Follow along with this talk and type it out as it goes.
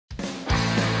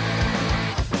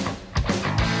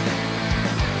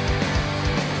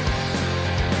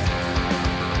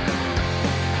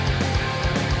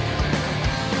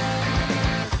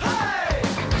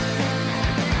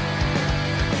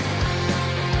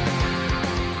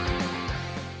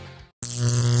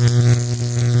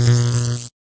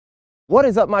What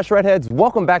is up, my shredheads?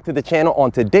 Welcome back to the channel.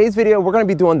 On today's video, we're going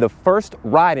to be doing the first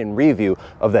ride-in review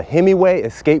of the Himiway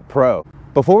ESKATE Pro.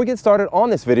 Before we get started on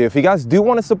this video, if you guys do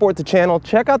want to support the channel,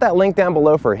 check out that link down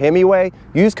below for Himiway.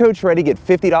 Use code Shreddie, get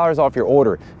 $50 off your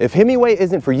order. If Himiway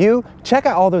isn't for you, check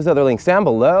out all those other links down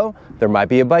below. There might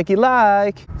be a bike you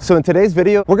like. So in today's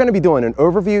video, we're going to be doing an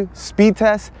overview, speed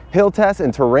test, hill test,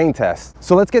 and terrain test.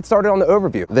 So let's get started on the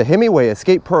overview. The Himiway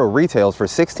ESKATE Pro retails for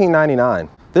 $16.99.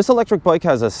 This electric bike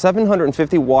has a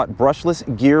 750 watt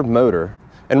brushless gear motor.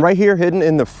 And right here, hidden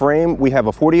in the frame, we have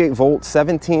a 48 volt,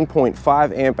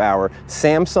 17.5 amp hour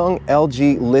Samsung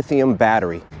LG lithium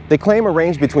battery. They claim a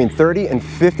range between 30 and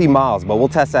 50 miles, but we'll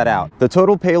test that out. The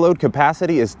total payload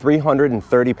capacity is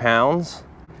 330 pounds,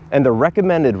 and the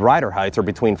recommended rider heights are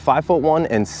between 5'1"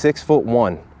 and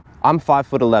 6'1". I'm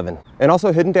 5'11". And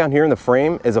also hidden down here in the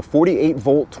frame is a 48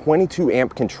 volt, 22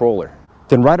 amp controller.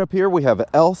 Then right up here, we have an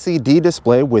LCD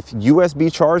display with USB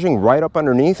charging right up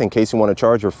underneath in case you want to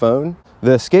charge your phone.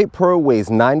 The ESKATE Pro weighs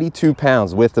 92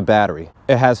 pounds with the battery.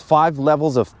 It has 5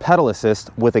 levels of pedal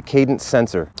assist with a cadence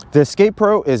sensor. The ESKATE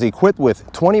Pro is equipped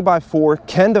with 20x4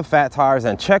 Kenda fat tires,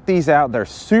 and check these out, they're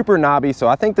super knobby, so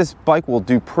I think this bike will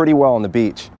do pretty well on the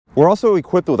beach. We're also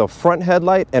equipped with a front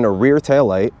headlight and a rear tail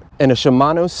light, and a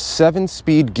Shimano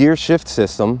 7-speed gear shift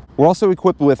system. We're also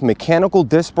equipped with mechanical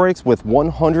disc brakes with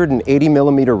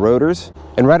 180mm rotors.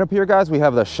 And right up here, guys, we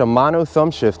have the Shimano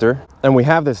thumb shifter, and we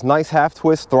have this nice half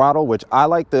twist throttle, which I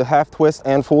like the half twist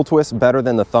and full twist better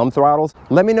than the thumb throttles.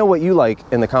 Let me know what you like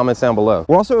in the comments down below.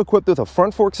 We're also equipped with a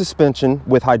front fork suspension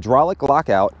with hydraulic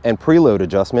lockout and preload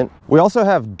adjustment. We also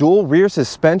have dual rear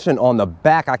suspension on the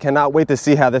back. I cannot wait to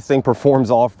see how this thing performs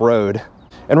off-road.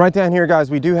 And right down here, guys,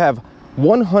 we do have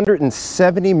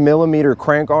 170mm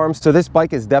crank arms, so this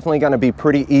bike is definitely going to be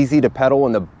pretty easy to pedal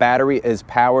when the battery is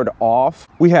powered off.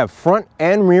 We have front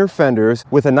and rear fenders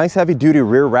with a nice heavy duty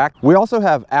rear rack. We also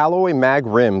have alloy mag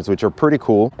rims, which are pretty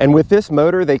cool, and with this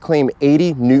motor they claim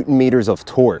 80 Newton meters of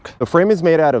torque. The frame is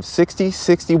made out of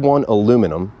 6061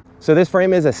 aluminum. So this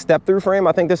frame is a step-through frame.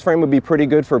 I think this frame would be pretty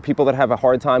good for people that have a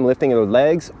hard time lifting their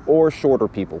legs or shorter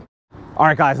people. All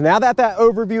right, guys, now that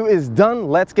overview is done,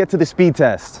 let's get to the speed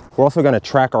test. We're also going to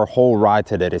track our whole ride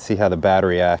today to see how the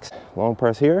battery acts. Long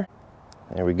press here.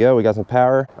 There we go. We got some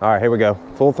power. All right, here we go.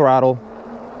 Full throttle.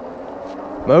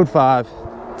 Mode 5.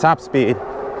 Top speed.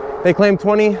 They claim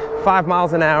 25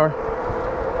 miles an hour.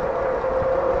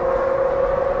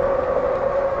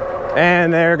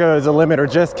 And there goes the limiter,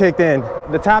 just kicked in.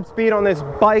 The top speed on this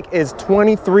bike is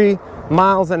 23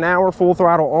 miles an hour, full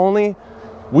throttle only.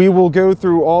 We will go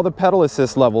through all the pedal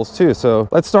assist levels too. So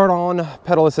let's start on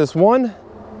pedal assist 1.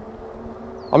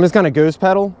 I'm just gonna ghost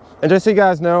pedal. And just so you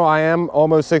guys know, I am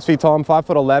almost 6 feet tall, I'm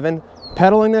 5'11".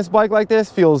 Pedaling this bike like this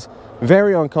feels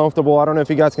very uncomfortable. I don't know if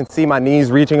you guys can see my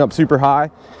knees reaching up super high.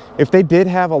 If they did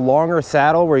have a longer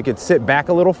saddle where you could sit back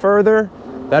a little further,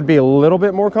 that'd be a little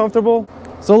bit more comfortable.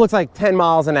 So it looks like 10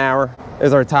 miles an hour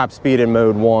is our top speed in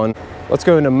mode 1. Let's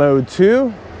go into mode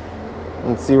 2.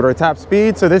 Let's see what our top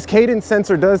speed. So this cadence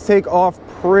sensor does take off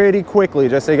pretty quickly,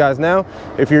 just so you guys know.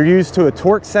 If you're used to a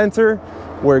torque sensor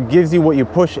where it gives you what you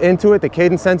push into it, the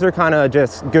cadence sensor kind of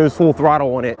just goes full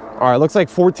throttle on it. All right, looks like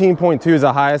 14.2 is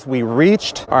the highest we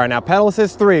reached. All right, now pedal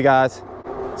assist 3, guys.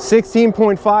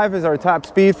 16.5 is our top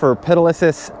speed for pedal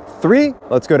assist 3.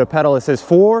 Let's go to pedal assist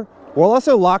 4. We'll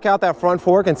also lock out that front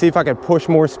fork and see if I can push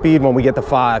more speed when we get to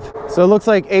 5. So it looks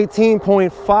like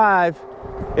 18.5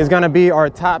 is going to be our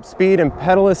top speed in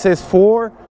pedal assist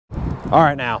 4. All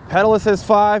right, now pedal assist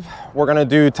 5, we're going to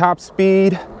do top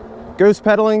speed ghost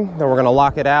pedaling, then we're going to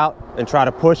lock it out and try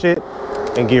to push it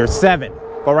in gear 7.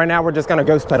 But right now we're just going to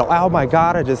ghost pedal. Oh my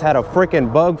god, I just had a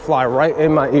freaking bug fly right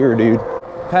in my ear, dude.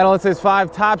 Pedal assist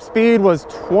 5 top speed was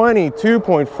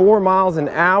 22.4 miles an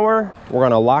hour. We're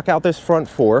going to lock out this front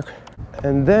fork,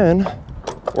 and then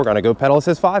we're gonna go pedal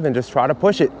assist 5 and just try to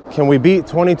push it. Can we beat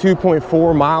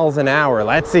 22.4 miles an hour?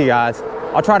 Let's see, guys.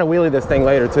 I'll try to wheelie this thing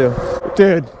later too.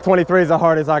 Dude, 23 is the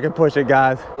hardest I can push it,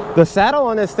 guys. The saddle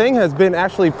on this thing has been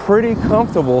actually pretty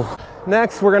comfortable.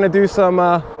 Next, we're gonna do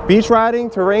some beach riding,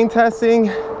 terrain testing,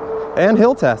 and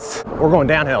hill tests. We're going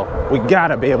downhill. We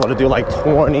gotta be able to do like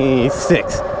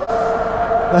 26.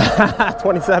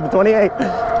 27, 28.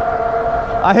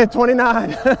 I hit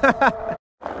 29.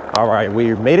 All right,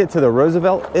 we made it to the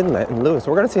Roosevelt Inlet in Lewis.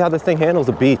 We're gonna see how this thing handles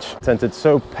the beach. Since it's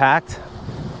so packed,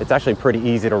 it's actually pretty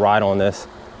easy to ride on this.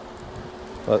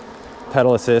 But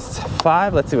pedal assist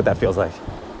 5, let's see what that feels like.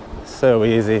 So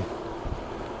easy.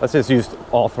 Let's just use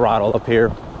all throttle up here.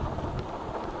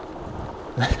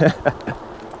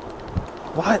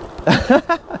 What?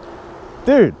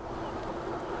 Dude.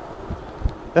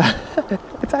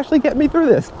 It's actually getting me through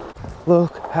this.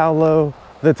 look how low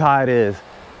the tide is.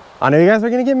 I know you guys are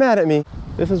gonna get mad at me.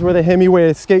 This is where the Himiway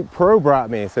Escape Pro brought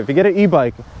me. So if you get an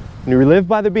e-bike and you live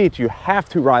by the beach, you have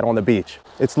to ride on the beach.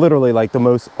 It's literally like the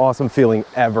most awesome feeling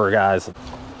ever, guys.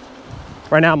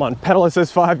 Right now I'm on pedal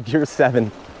assist 5, gear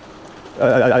 7.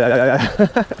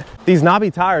 These knobby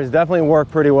tires definitely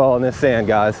work pretty well in this sand,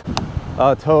 guys.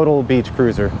 A total beach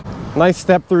cruiser. Nice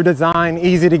step-through design,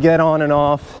 easy to get on and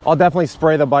off. I'll definitely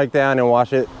spray the bike down and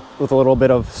wash it with a little bit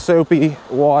of soapy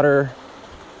water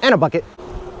and a bucket.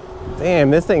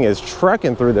 Damn, this thing is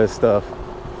trekking through this stuff.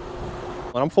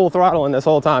 I'm full throttling this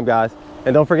whole time, guys.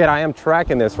 And don't forget, I am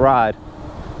tracking this ride.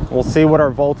 We'll see what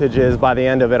our voltage is by the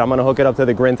end of it. I'm gonna hook it up to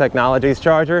the Grin Technologies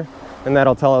charger, and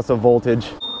that'll tell us a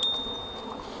voltage.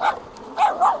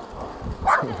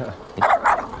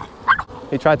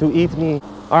 He tried to eat me.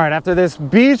 All right, after this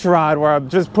beach ride where I've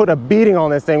just put a beating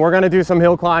on this thing, we're gonna do some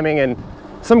hill climbing and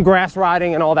some grass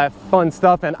riding and all that fun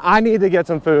stuff. And I need to get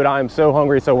some food. I am so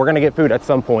hungry, so we're gonna get food at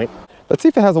some point. Let's see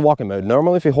if it has a walking mode.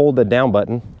 Normally, if you hold the down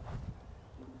button,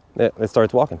 it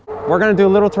starts walking. We're gonna do a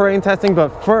little terrain testing, but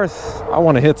first, I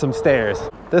wanna hit some stairs.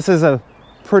 This is a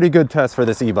pretty good test for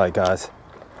this e-bike, guys.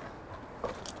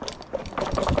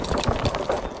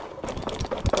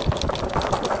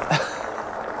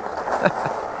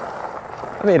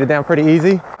 I made it down pretty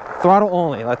easy. Throttle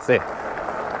only, let's see.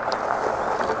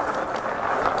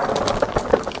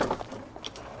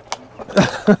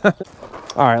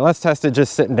 All right, let's test it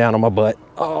just sitting down on my butt.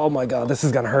 Oh my God, this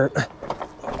is gonna hurt.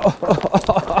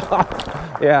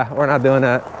 Yeah, we're not doing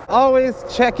that. Always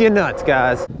check your nuts,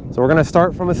 guys. So we're gonna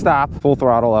start from a stop, full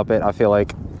throttle up it. I feel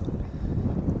like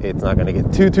it's not gonna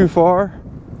get too far.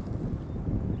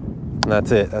 And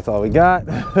that's it, that's all we got.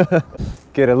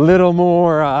 Get a little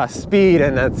more speed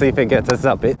and let's see if it gets us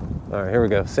up it. All right, here we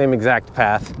go, same exact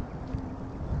path.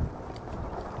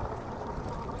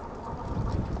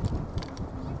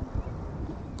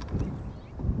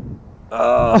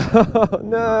 Oh,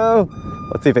 no.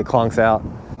 Let's see if it clonks out.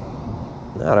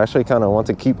 No, it actually kind of wants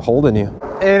to keep holding you.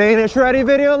 It ain't a Shreddie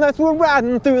video unless we're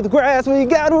riding through the grass. We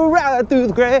gotta ride through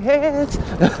the grass.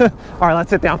 All right, let's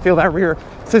sit down, feel that rear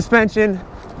suspension.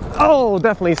 Oh,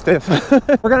 definitely stiff.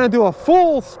 We're gonna do a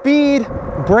full speed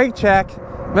brake check.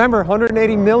 Remember,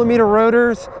 180mm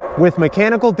rotors with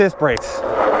mechanical disc brakes.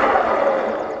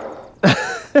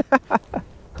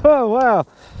 Oh, wow.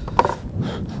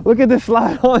 Look at the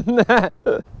slide on that.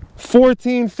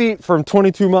 14 feet from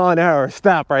 22 mile an hour.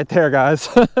 Stop right there, guys.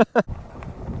 All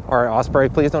right, Osprey,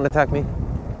 please don't attack me.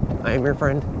 I am your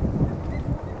friend.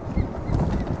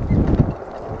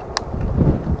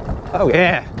 Oh,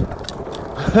 yeah.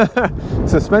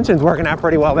 Suspension's working out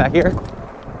pretty well back here.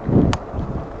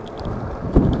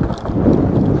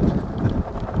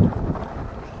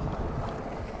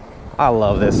 I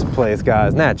love this place,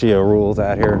 guys. Nat Geo rules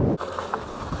out here.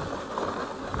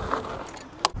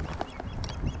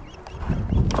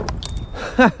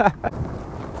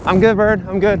 I'm good, Bird.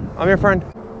 I'm good. I'm your friend.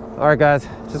 All right, guys.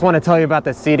 Just want to tell you about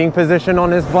the seating position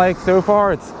on this bike so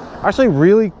far. It's actually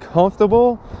really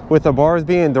comfortable with the bars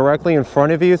being directly in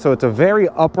front of you. So it's a very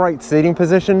upright seating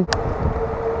position.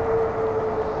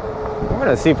 We're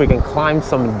gonna see if we can climb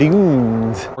some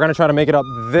dunes. We're gonna try to make it up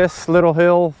this little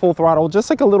hill, full throttle, just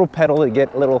like a little pedal to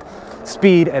get a little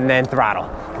speed and then throttle.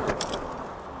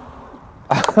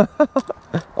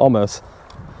 Almost.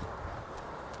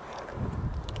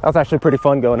 That was actually pretty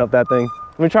fun going up that thing.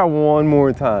 Let me try one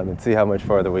more time and see how much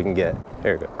farther we can get.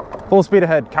 Here we go. Full speed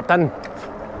ahead, Captain.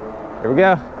 Here we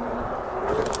go.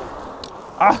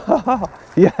 Oh,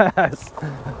 yes.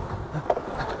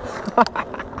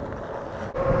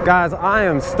 Guys, I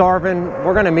am starving.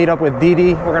 We're gonna meet up with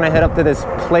Dee. We're gonna head up to this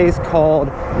place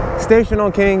called Station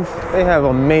on Kings. They have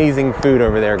amazing food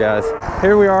over there, guys.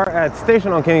 Here we are at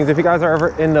Station on Kings. If you guys are ever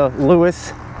in the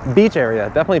Lewis Beach area,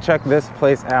 definitely check this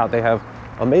place out. They have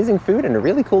amazing food and a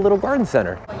really cool little garden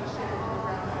center.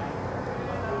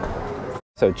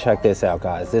 So check this out,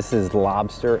 guys. This is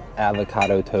lobster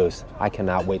avocado toast. I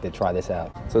cannot wait to try this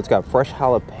out. So it's got fresh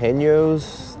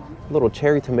jalapenos, little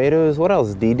cherry tomatoes. What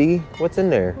else, Dee? What's in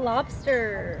there?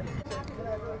 Lobster.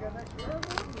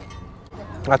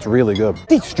 That's really good.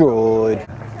 Destroyed.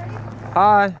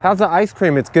 Hi, how's the ice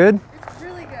cream? It's good? It's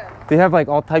really good. Do you have like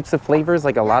all types of flavors,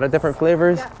 like a lot of different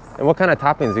flavors? Yes. And what kind of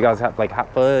toppings? You guys have like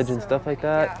hot fudge and stuff like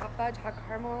that? Yeah, hot fudge, hot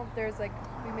caramel. There's like,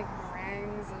 we make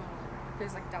meringues and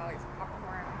there's like dollies,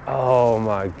 popcorn. Oh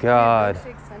my God.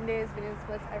 Milkshakes, sundaes, banana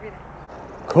splits, everything.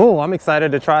 Cool, I'm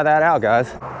excited to try that out,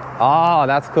 guys. Oh,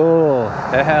 that's cool.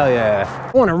 Hell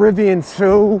yeah. I want a Rivian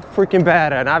so freaking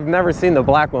bad, and I've never seen the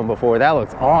black one before. That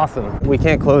looks awesome. We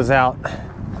can't close out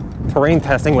terrain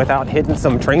testing without hitting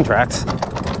some train tracks.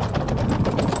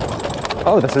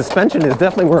 Oh, the suspension is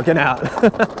definitely working out.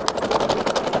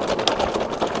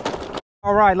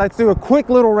 All right, let's do a quick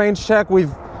little range check.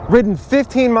 We've ridden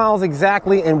 15 miles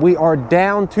exactly, and we are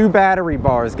down 2 battery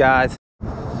bars, guys.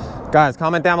 Guys,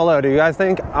 comment down below. Do you guys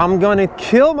think I'm gonna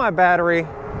kill my battery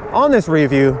on this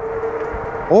review?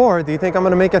 Or do you think I'm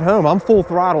gonna make it home? I'm full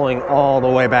throttling all the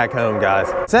way back home, guys.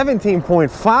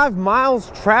 17.5 miles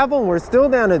traveled. We're still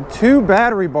down to 2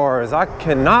 battery bars. I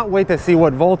cannot wait to see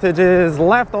what voltage is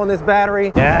left on this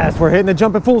battery. Yes, we're hitting the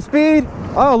jump at full speed.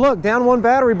 Oh, look, down 1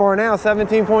 battery bar now.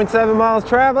 17.7 miles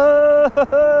traveled.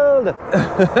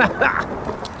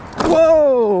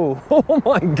 Whoa, oh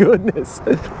my goodness.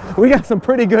 We got some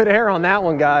pretty good air on that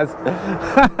one, guys.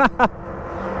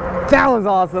 That was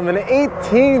awesome. An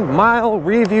 18-mile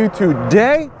review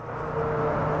today.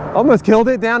 Almost killed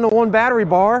it, down to 1 battery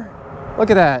bar. Look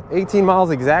at that, 18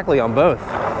 miles exactly on both.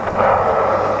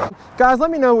 Guys,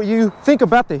 let me know what you think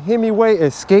about the Himiway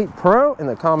ESKATE Pro in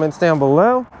the comments down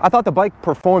below. I thought the bike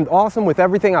performed awesome with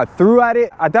everything I threw at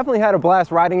it. I definitely had a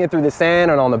blast riding it through the sand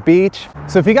and on the beach.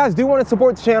 So if you guys do want to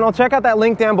support the channel, check out that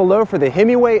link down below for the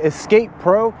Himiway ESKATE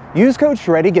Pro. Use code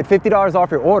Shreddie, get $50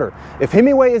 off your order. If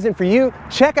Himiway isn't for you,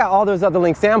 check out all those other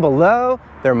links down below.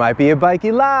 There might be a bike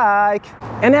you like.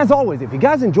 And as always, if you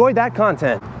guys enjoyed that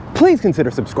content, please consider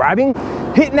subscribing,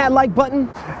 hitting that like button,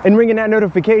 and ringing that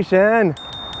notification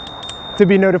to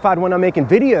be notified when I'm making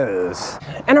videos.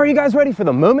 And are you guys ready for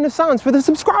the moment of silence for the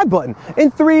subscribe button?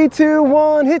 In 3, 2,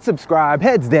 1, hit subscribe,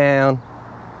 heads down.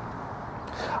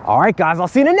 All right, guys, I'll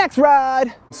see you in the next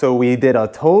ride. So we did a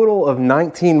total of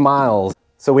 19 miles.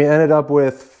 So we ended up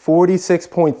with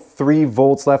 46.3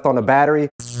 volts left on the battery.